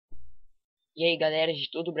E aí galera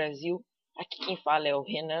de todo o Brasil, aqui quem fala é o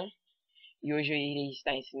Renan e hoje eu irei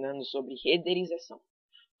estar ensinando sobre renderização.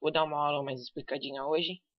 Vou dar uma aula mais explicadinha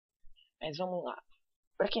hoje, mas vamos lá.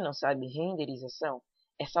 Para quem não sabe, renderização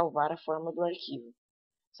é salvar a forma do arquivo.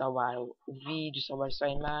 Salvar o vídeo, salvar sua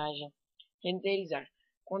imagem. Renderizar,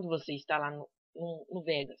 quando você está lá no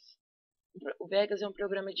Vegas. O Vegas é um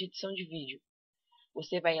programa de edição de vídeo.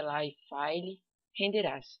 Você vai lá e File,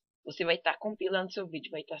 Renderizar. Você vai estar compilando seu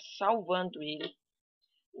vídeo, vai estar salvando ele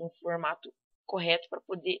um formato correto para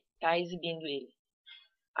poder estar exibindo ele.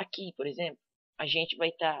 Aqui, por exemplo, a gente vai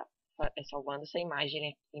estar salvando essa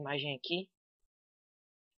imagem aqui,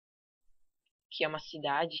 que é uma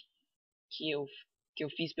cidade que eu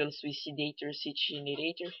fiz pelo Suicidator City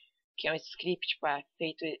Generator, que é um script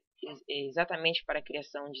feito exatamente para a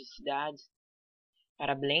criação de cidades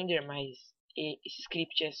para Blender, mas esse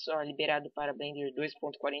script é só liberado para Blender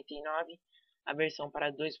 2.49, a versão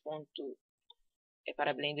para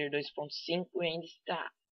para Blender 2.5 e ainda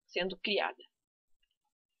está sendo criada.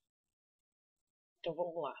 Então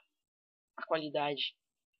vamos lá. A qualidade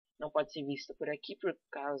não pode ser vista por aqui por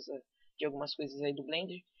causa de algumas coisas aí do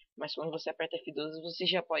Blender, mas quando você aperta F12 você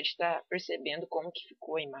já pode estar percebendo como que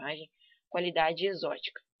ficou a imagem, qualidade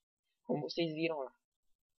exótica, como vocês viram lá.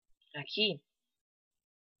 Aqui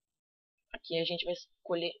a gente vai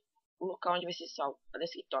escolher o local onde vai ser salvo, a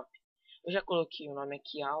desktop. Eu já coloquei o nome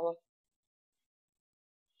aqui, aula,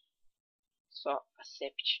 só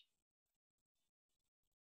accept.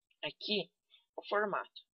 Aqui o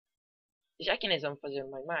formato. Já que nós vamos fazer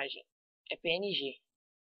uma imagem, é PNG.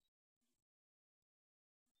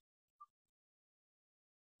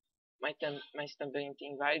 Mas também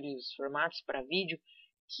tem vários formatos para vídeo,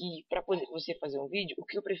 que para você fazer um vídeo, o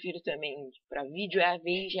que eu prefiro também para vídeo é a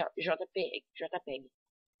JPEG.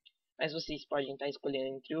 Mas vocês podem estar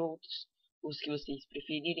escolhendo entre outros, os que vocês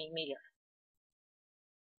preferirem melhor.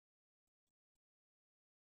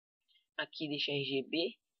 Aqui deixa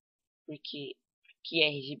RGB, porque aqui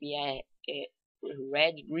RGB é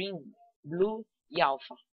Red, Green, Blue e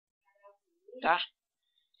Alpha, tá?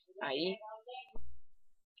 Aí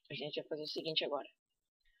a gente vai fazer o seguinte agora.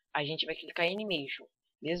 A gente vai clicar em Animation.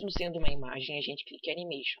 Mesmo sendo uma imagem, a gente clica em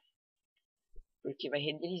Animation, porque vai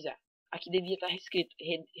renderizar. Aqui devia estar escrito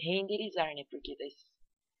renderizar, né?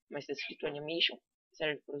 Mas está escrito Animation,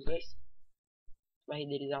 serve para os dois. Vai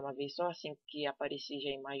renderizar uma vez só, assim que aparecer já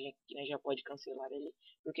a imagem aqui, né, já pode cancelar ele,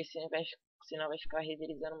 porque senão vai ficar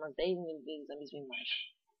renderizando umas 10.000 vezes a mesma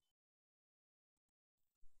imagem.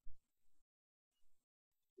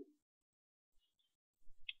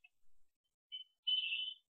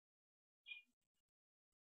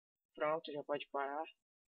 Pronto, já pode parar.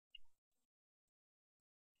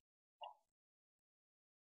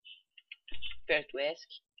 Aperto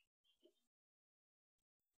ESC.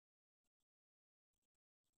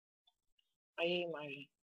 Aí a imagem.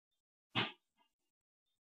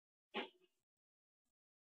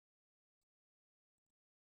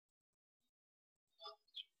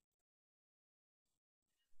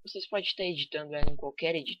 Vocês podem estar editando ela em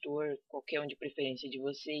qualquer editor, qualquer um de preferência de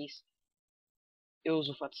vocês. Eu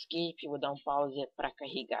uso o Photoscape, vou dar um pause para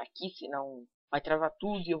carregar aqui, senão vai travar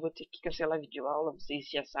tudo e eu vou ter que cancelar a videoaula. Vocês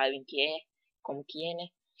já sabem como que é, né?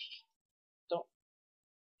 Então,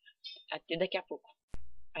 até daqui a pouco.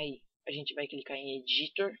 Aí, a gente vai clicar em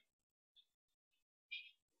Editor.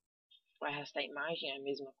 Vai arrastar a imagem, é a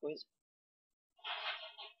mesma coisa.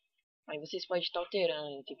 Aí vocês podem estar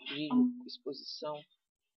alterando entre brilho, exposição.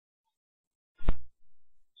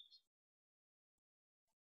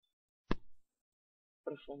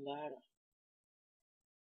 Aprofundar.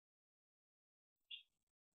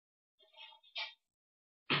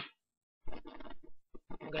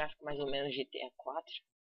 Um gráfico mais ou menos GTA 4.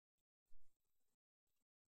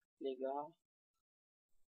 Legal.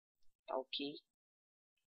 Tá ok.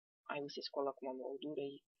 Aí vocês colocam uma moldura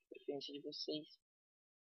aí, preferência de vocês.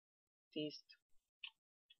 Texto.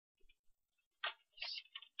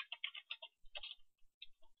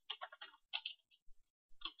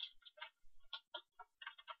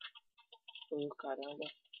 Oh, caramba.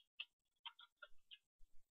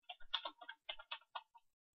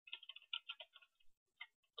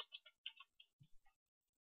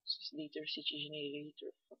 Suicidator City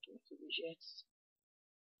Generator. Automatic Objetos.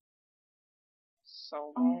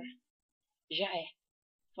 Salvar. Já é.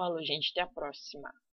 Falou, gente. Até a próxima.